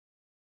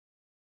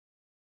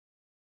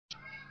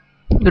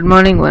Good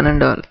morning, one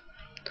and all.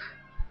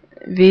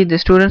 We, the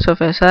students of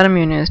SRM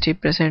University,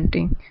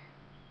 presenting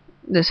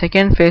the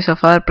second phase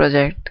of our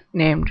project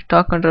named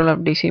Torque Control of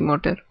DC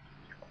Motor.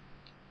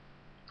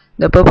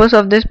 The purpose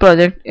of this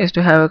project is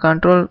to have a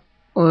control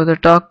over the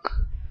torque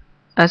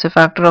as a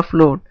factor of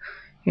load.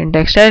 In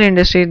textile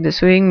industry, the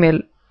sewing mill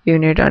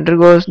unit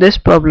undergoes this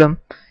problem,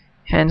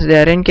 hence they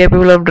are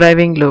incapable of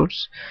driving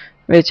loads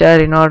which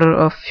are in order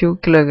of few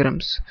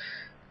kilograms.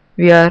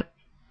 We are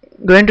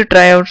going to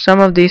try out some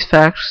of these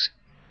facts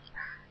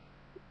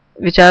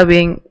which are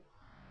being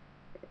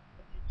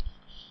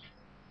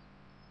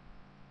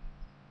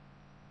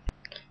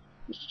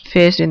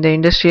faced in the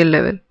industrial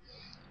level.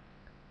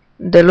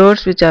 The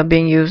loads which are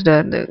being used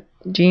are the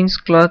jeans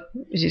cloth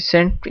which is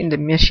sent in the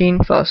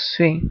machine for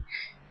sewing.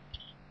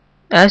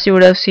 As you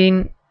would have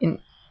seen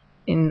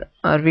in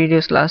our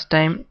videos last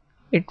time,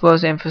 it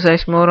was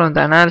emphasized more on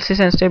the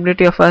analysis and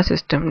stability of our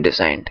system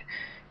designed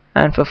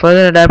and for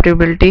further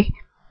adaptability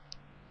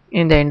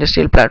in the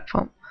industrial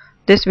platform.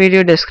 This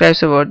video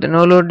describes about the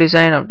no-load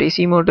design of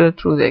DC motor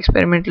through the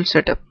experimental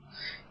setup.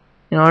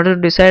 In order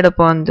to decide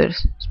upon the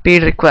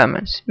speed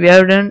requirements, we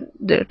have done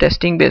the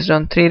testing based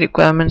on three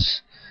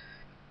requirements.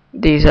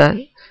 These are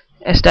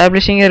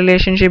establishing a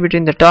relationship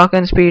between the torque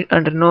and speed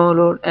under no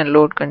load and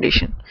load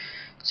condition.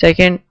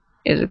 Second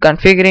is the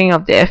configuring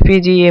of the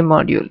FPGA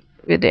module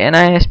with the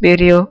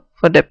NISBRIO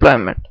for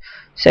deployment.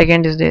 Third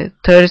is the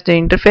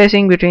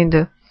interfacing between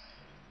the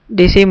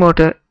DC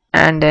motor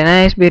and the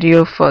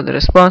NISBRIO for the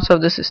response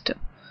of the system.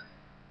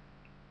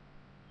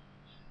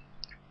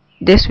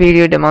 This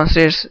video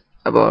demonstrates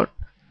about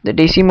the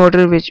DC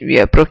motor which we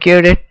have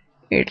procured it.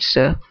 It's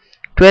a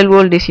 12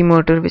 volt DC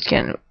motor which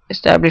can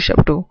establish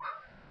up to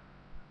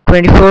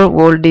 24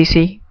 volt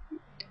DC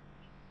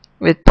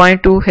with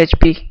 0.2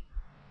 HP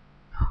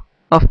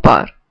of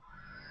power.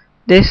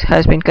 This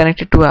has been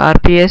connected to a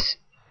RPS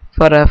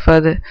for a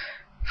further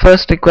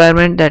first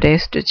requirement, that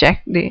is to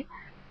check the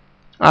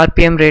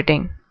RPM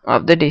rating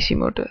of the DC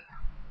motor.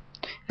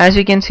 As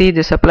you can see,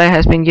 the supply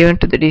has been given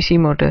to the DC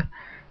motor.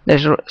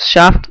 The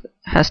shaft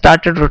has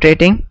started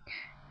rotating.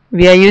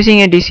 We are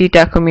using a DC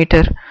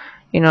tachometer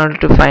in order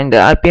to find the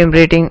RPM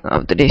rating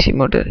of the DC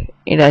motor.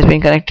 It has been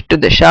connected to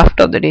the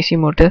shaft of the DC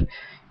motor.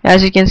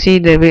 As you can see,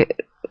 the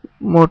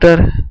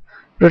motor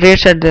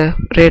rotates at the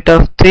rate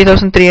of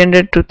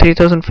 3300 to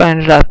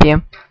 3500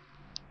 RPM.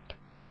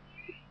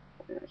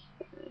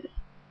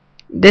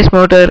 This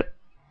motor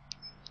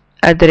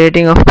at the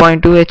rating of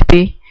 0.2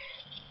 HP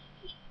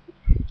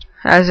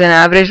has an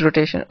average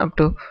rotation up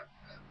to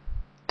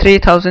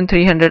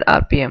 3300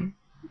 RPM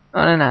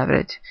on an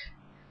average.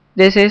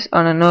 This is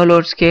on a no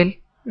load scale.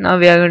 Now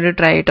we are going to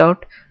try it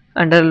out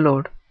under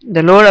load.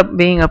 The load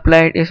being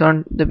applied is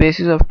on the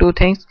basis of two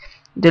things: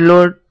 the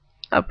load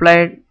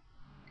applied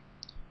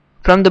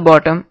from the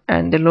bottom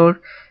and the load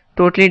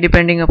totally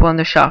depending upon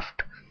the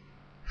shaft.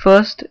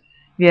 First,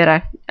 we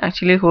are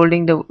actually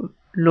holding the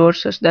load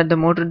such that the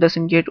motor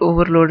doesn't get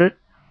overloaded.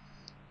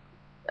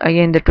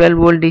 Again, the 12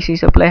 volt DC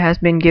supply has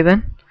been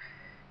given.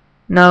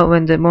 Now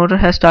when the motor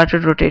has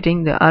started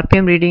rotating, the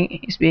RPM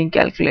reading is being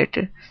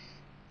calculated.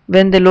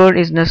 When the load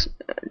is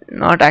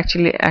not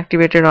actually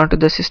activated onto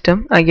the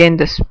system, again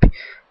the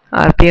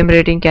RPM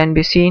rating can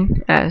be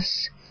seen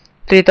as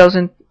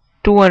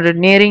 3200,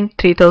 nearing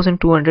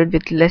 3200,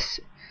 with less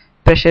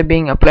pressure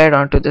being applied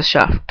onto the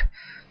shaft.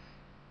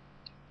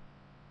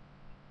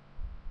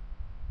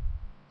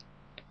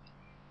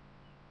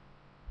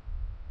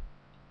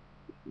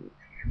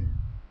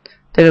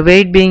 The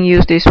weight being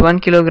used is 1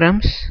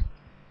 kilograms.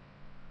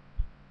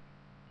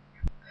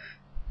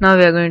 Now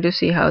we are going to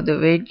see how the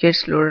weight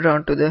gets loaded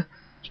onto the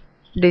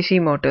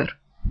DC motor.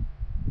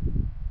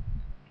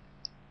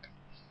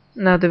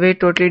 Now the weight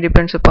totally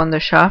depends upon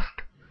the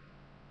shaft.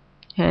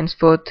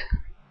 Henceforth,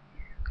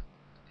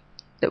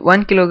 the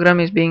 1 kilogram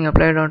is being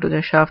applied onto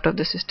the shaft of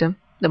the system.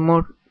 The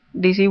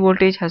DC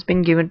voltage has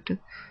been given to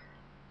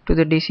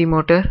the DC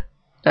motor,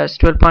 that's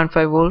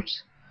 12.5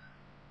 volts.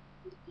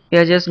 We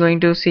are just going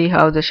to see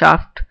how the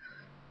shaft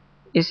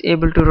is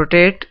able to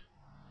rotate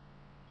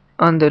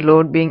on the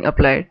load being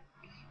applied.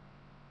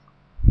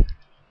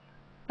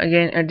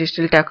 Again, a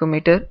digital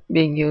tachometer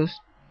being used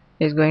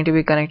is going to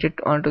be connected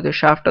onto the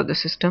shaft of the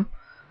system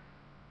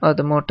or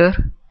the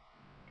motor.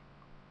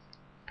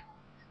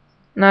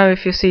 Now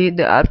if you see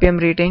the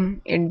RPM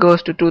reading, it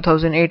goes to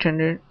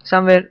 2800,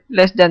 somewhere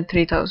less than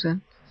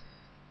 3000,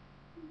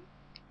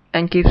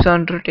 and keeps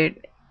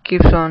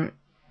on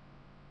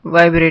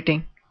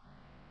vibrating.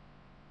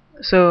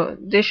 So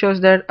this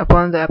shows that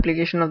upon the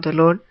application of the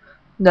load,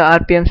 the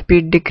RPM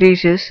speed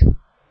decreases,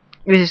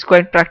 which is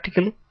quite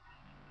practical,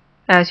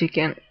 as you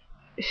can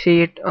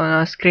see it on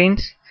our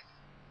screens.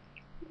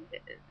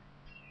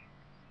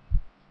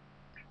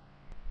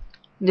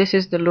 This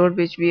is the load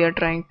which we are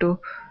trying to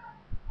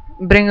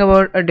bring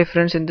about a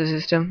difference in the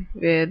system,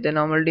 where the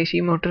normal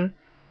DC motor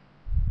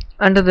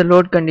under the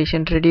load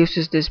condition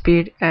reduces the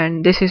speed,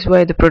 and this is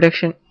why the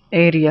production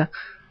area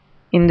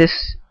in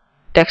this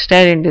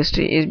textile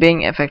industry is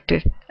being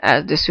affected,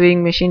 as the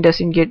sewing machine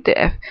doesn't get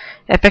the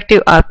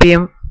effective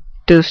RPM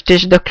to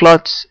stitch the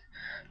cloths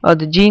or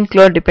the jean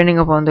cloth. Depending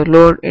upon the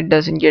load, it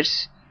doesn't get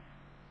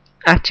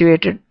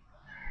activated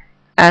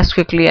as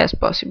quickly as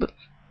possible.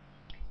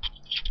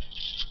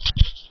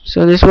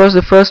 So this was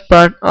the first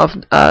part of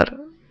our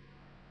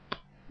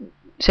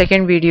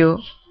second video,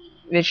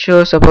 which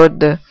shows about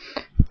the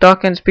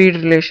torque and speed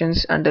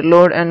relations under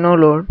load and no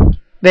load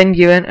when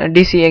given a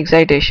DC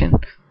excitation